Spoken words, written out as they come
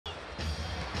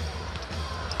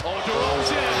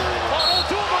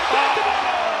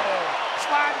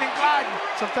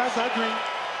God! Sometimes I dream.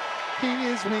 He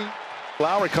is me.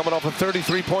 Lowry coming off a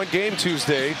 33-point game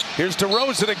Tuesday. Here's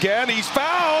DeRozan again. He's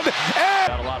found. And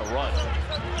got a lot of run.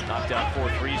 Knocked down 4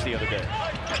 threes the other day.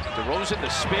 DeRozan, the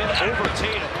spin over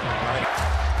Tatum.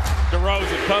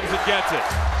 DeRozan comes and gets it.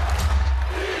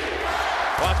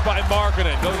 Watched by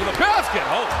Markkanen. Goes to the basket.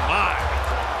 Oh, my.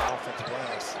 Offensive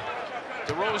glass.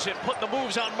 DeRozan putting the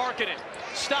moves on Markkanen.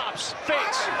 Stops,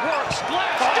 fakes, works,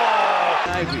 glass.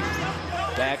 Ivy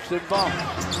backs and bump.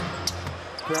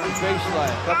 Turns baseline.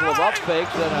 A couple of up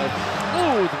fakes and a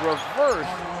smooth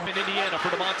reverse. In Indiana for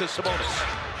Domantas Sabonis.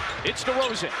 It's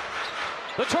DeRozan.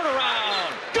 The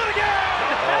turnaround. Good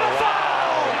again. And a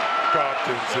foul.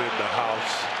 Compton's in the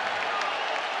house.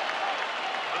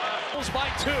 By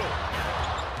 2.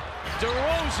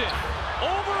 DeRozan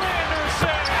over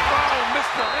Anderson. Oh,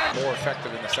 Mr. More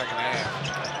effective in the second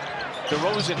half.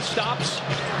 DeRozan stops.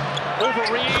 Over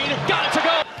Reed. Got it to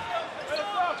go.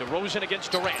 DeRozan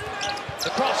against Durant.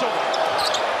 The crossover.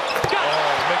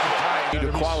 Got it. Need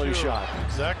a quality shot.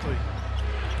 Exactly.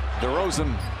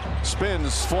 DeRozan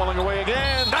spins, falling away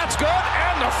again. That's good.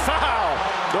 And the foul.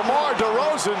 DeMar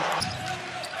DeRozan.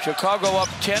 Chicago up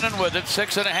 10 and with it,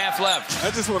 6.5 left.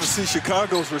 I just want to see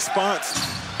Chicago's response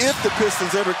if the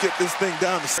Pistons ever get this thing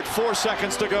down to 4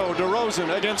 seconds to go.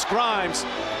 DeRozan against Grimes.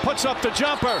 Puts up the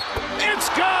jumper. It's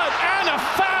good. And a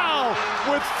foul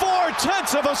with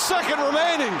 4/10 of a second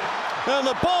remaining. And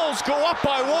the Bulls go up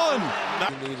by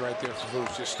 1. You need right there for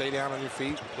Vooch. Just stay down on your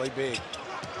feet, play big.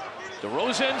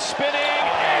 DeRozan spinning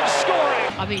and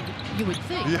scoring. I mean, you would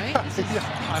think, right?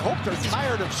 I hope they're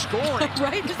tired of scoring.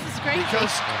 Right? This is great.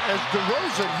 Because as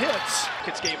DeRozan hits.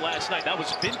 It's game last night. That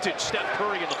was vintage Steph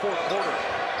Curry in the 4th quarter.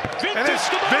 And it's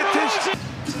Vintage.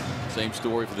 Same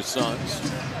story for the Suns.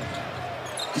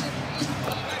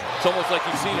 It's almost like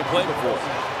you've seen him play before.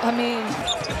 I mean,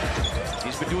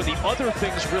 He's been doing the other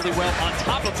things really well on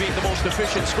top of being the most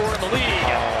efficient scorer in the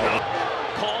league.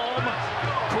 Calm,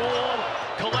 cool,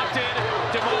 collected,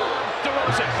 DeMar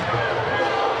DeRozan.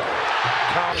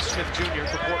 Thomas Smith Jr.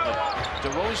 for Portland.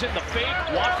 DeRozan, the fake,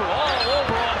 Watford all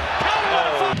over on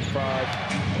counter. 5,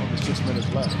 only 6 minutes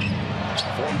left.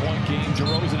 4-point game,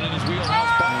 DeRozan in his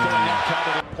wheelhouse, bumped going down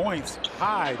counter. Points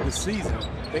high this season.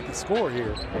 They can score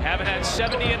here. Haven't had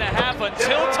 70 and a half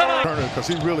until tonight. Turner, because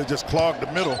he really just clogged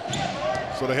the middle,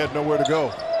 so they had nowhere to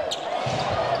go.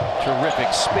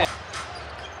 Terrific spin.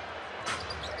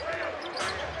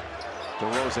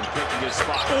 DeRozan picking his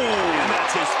spot. And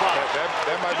that's his spot.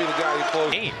 That might be the guy he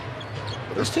closed. Game.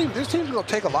 This team's going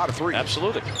to take a lot of threes.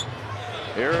 Absolutely.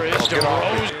 Here is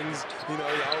DeRozan. You know,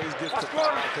 he always gets the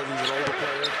foul because he's an older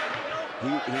player. He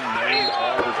made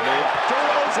all his moves.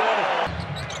 DeRozan.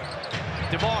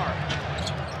 DeMar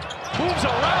moves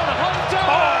around Hunter.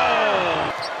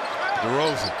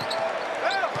 DeRozan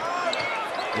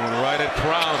going right at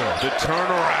Crowder. The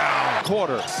turnaround.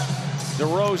 Quarter.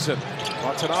 DeRozan.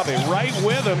 Watanabe right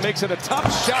with him. Makes it a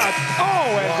tough shot.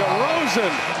 Oh, and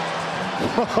DeRozan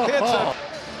hits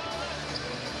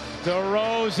it.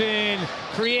 DeRozan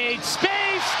creates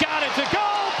space. Got it to go.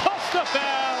 Post the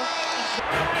foul.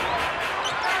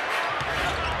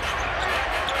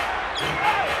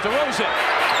 DeRozan.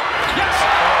 Yes!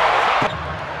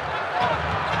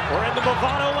 We're in the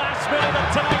Movano last minute of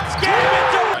tonight's game.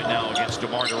 Right now against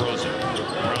DeMar DeRozan.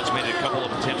 Brown's made a couple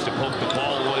of attempts to poke the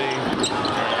ball away.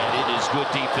 And it is good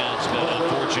defense, but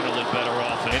unfortunately better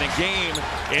offense. In a game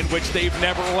in which they've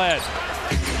never led.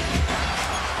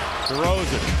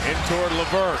 DeRozan in toward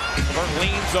LeVert. LeVert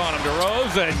leans on him.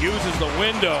 DeRozan uses the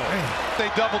window. They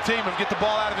double team him, get the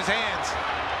ball out of his hands.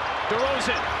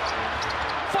 DeRozan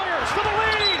fires for the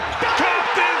lead.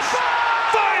 Compton's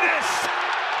finest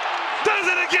does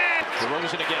it again.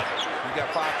 DeRozan again. You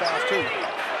got 5 fouls too.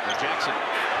 Jackson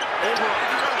over.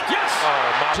 Yes.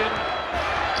 Martin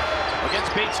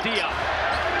against Bates Diop.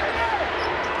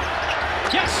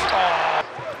 Yes.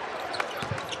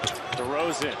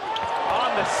 DeRozan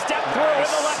on the step through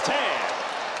with the left hand.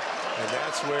 And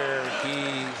that's where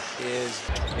he is.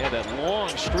 Yeah, that long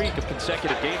streak of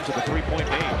consecutive games of the 3-point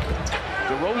game.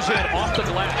 DeRozan off the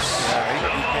glass. Yeah,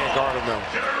 he can't guard him though.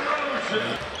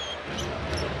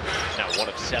 Now 1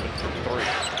 of 7 from 3.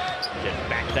 Get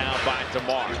back down by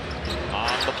DeMar.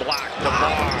 On the block,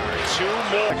 DeMar. 2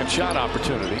 more. Second shot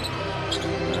opportunity.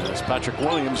 As Patrick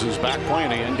Williams, who's back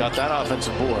playing again, got that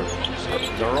offensive board.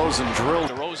 DeRozan drilled.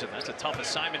 DeRozan, that's a tough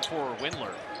assignment for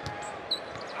Windler.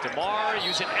 DeMar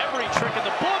using every trick in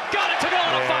the book. Got it to go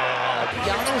on a foul.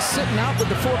 Giannis sitting out with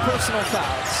the 4 personal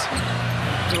fouls.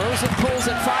 DeRozan pulls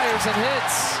and fires and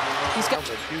hits. He's got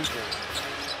a huge one.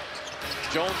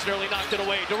 Jones nearly knocked it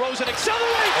away. DeRozan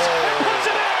accelerates and puts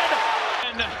it in.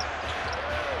 And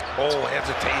Oh,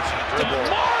 hesitation, dribble.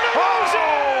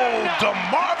 The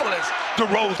marvelous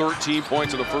DeRozan. 13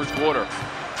 points in the first quarter.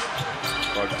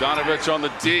 Bogdanovich on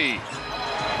the D.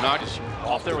 Not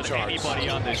off there with anybody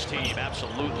on this team.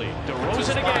 Absolutely.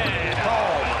 DeRozan again.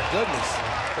 Oh, my goodness.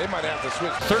 They might have to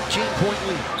switch. 13-point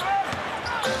lead.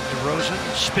 DeRozan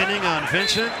spinning on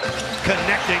Vincent,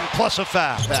 connecting plus a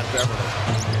foul. Pat Beverly.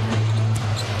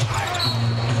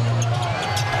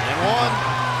 And one.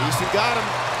 Easton got him.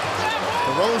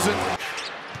 DeRozan.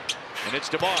 And it's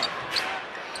DeMar.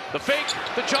 The fake,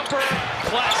 the jumper,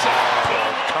 classic.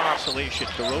 Isolation.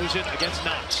 DeRozan against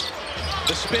Knox.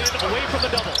 The spin away from the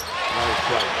double. Nice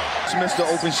play. Missed the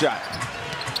open shot.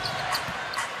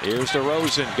 Here's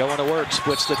DeRozan going to work,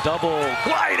 splits the double,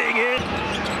 gliding in.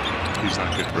 He's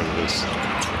not getting rid of this.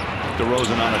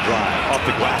 DeRozan on a drive, off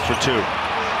the glass for two.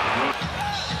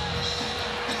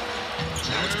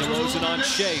 Now it's DeRozan on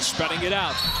Shea, spreading it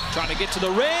out. Trying to get to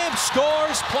the rim,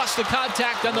 scores, plus the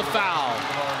contact and the foul.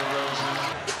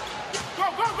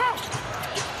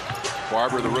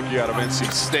 Barber, the rookie out of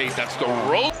NC State. That's the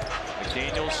rope.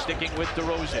 McDaniels sticking with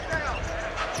DeRozan.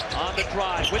 On the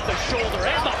drive with the shoulder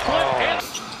and the foot.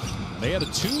 They had a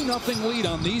 2-0 lead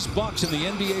on these Bucks in the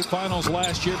NBA Finals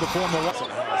last year before Milwaukee.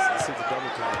 This is the double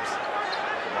times.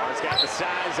 DeMar's got the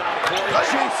size on the court.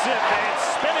 Shoots it and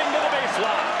spinning to the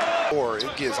baseline. Or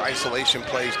it gives isolation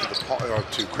plays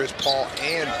to Chris Paul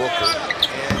and Booker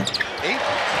and Ayton.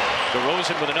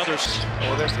 DeRozan with another.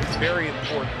 Oh, that's very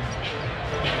important.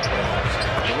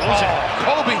 DeRozan.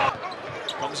 Kobe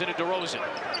Comes into DeRozan.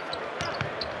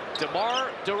 DeMar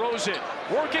DeRozan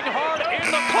working hard in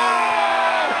the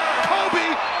ball. Kobe.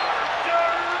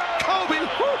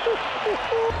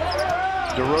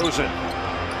 DeRozan.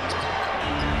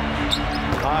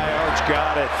 High arch,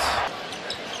 got it.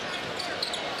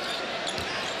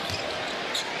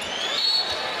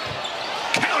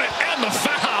 Count it and the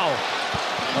foul.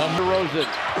 DeRozan.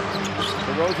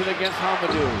 DeRozan against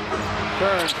Hamadou.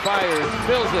 Turns, fires,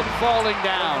 fills it, falling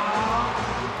down.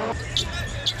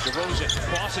 DeRozan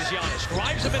crosses Giannis,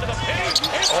 drives him into the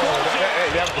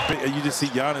paint. You just see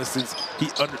Giannis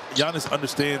Giannis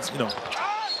understands,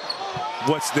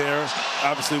 what's there.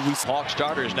 Obviously, Hawk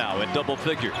starters now in double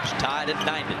figures, tied at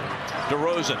 90.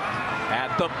 DeRozan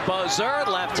at the buzzer,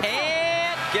 left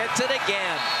hand, gets it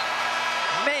again.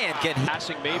 Man,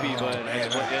 passing maybe, but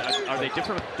are they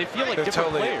different? They feel like different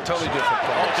players. Totally different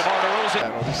players. DeMar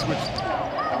DeRozan.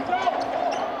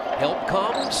 help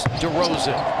comes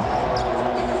DeRozan.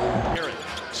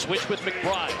 Switch with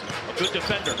McBride, a good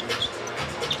defender.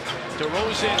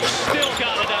 DeRozan still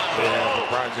got it out.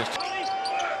 McBride just...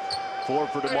 4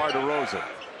 for DeMar DeRozan.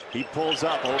 He pulls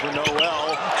up over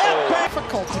Noel.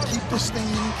 Difficult to keep this thing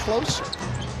any closer.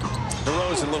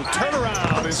 DeRozan, a little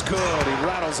turnaround is good. He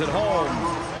rattles it home.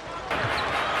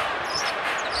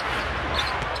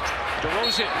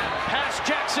 DeRozan, past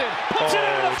Jackson, puts it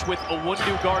in with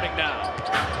Owundu guarding now.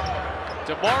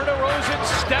 DeMar DeRozan,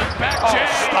 step back jam.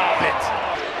 Stop it.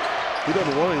 He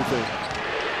doesn't want anything.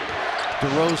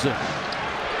 DeRozan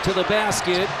to the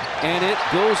basket, and it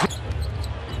goes.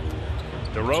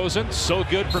 DeRozan, so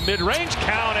good for mid-range,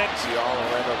 count it. See all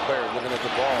Orlando players looking at the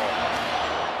ball.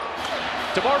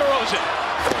 DeMar DeRozan.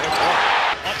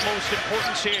 Utmost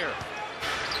importance here.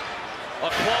 A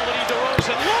quality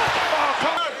DeRozan. Look! Oh,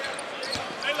 come on.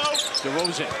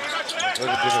 DeRozan. Look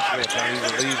at Dennis Smith, now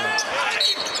he's leaving.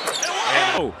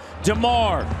 Oh,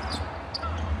 DeMar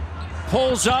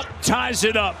pulls up, ties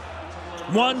it up.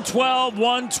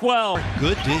 112-112.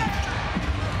 Good D.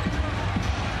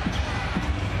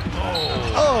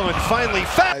 Oh, and finally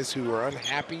Guys who are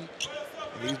unhappy,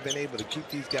 and he's been able to keep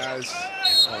these guys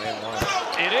in line.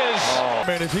 It is. Oh,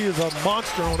 man, he is a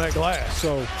monster on that glass.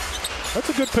 So that's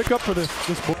a good pickup for this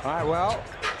boy. All right, well,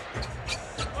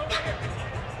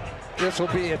 this will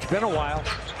be, it's been a while,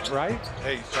 right?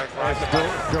 Hey,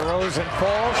 DeRozan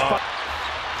falls.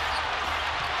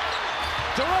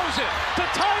 DeRozan to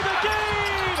tie the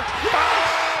game.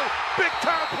 Oh, big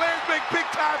time players make big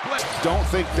time plays. Don't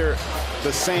think they're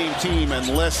the same team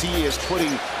unless he is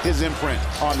putting his imprint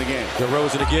on the game.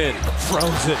 DeRozan again,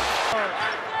 frozen.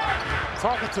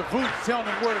 Talking to Vooch, telling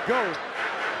him where to go.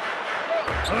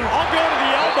 I'll go to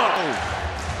the elbow.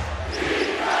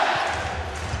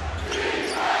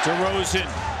 DeRozan.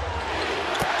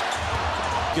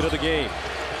 Get of the game.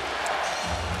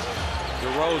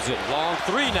 DeRozan, long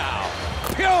three now.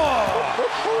 Pure!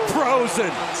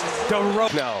 Frozen.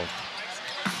 DeRozan. No.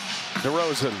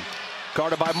 DeRozan,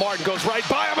 guarded by Martin, goes right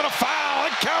by him and a foul,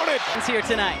 and count it. He's here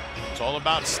tonight. It's all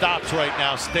about stops right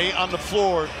now. Stay on the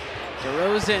floor.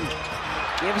 DeRozan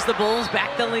gives the Bulls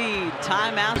back the lead.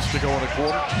 Timeout. To go in a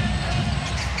quarter.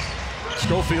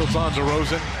 Schofield's on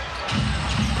DeRozan.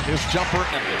 His jumper.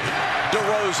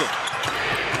 DeRozan.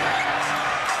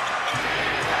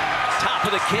 Top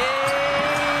of the key.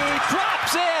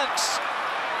 Drops in.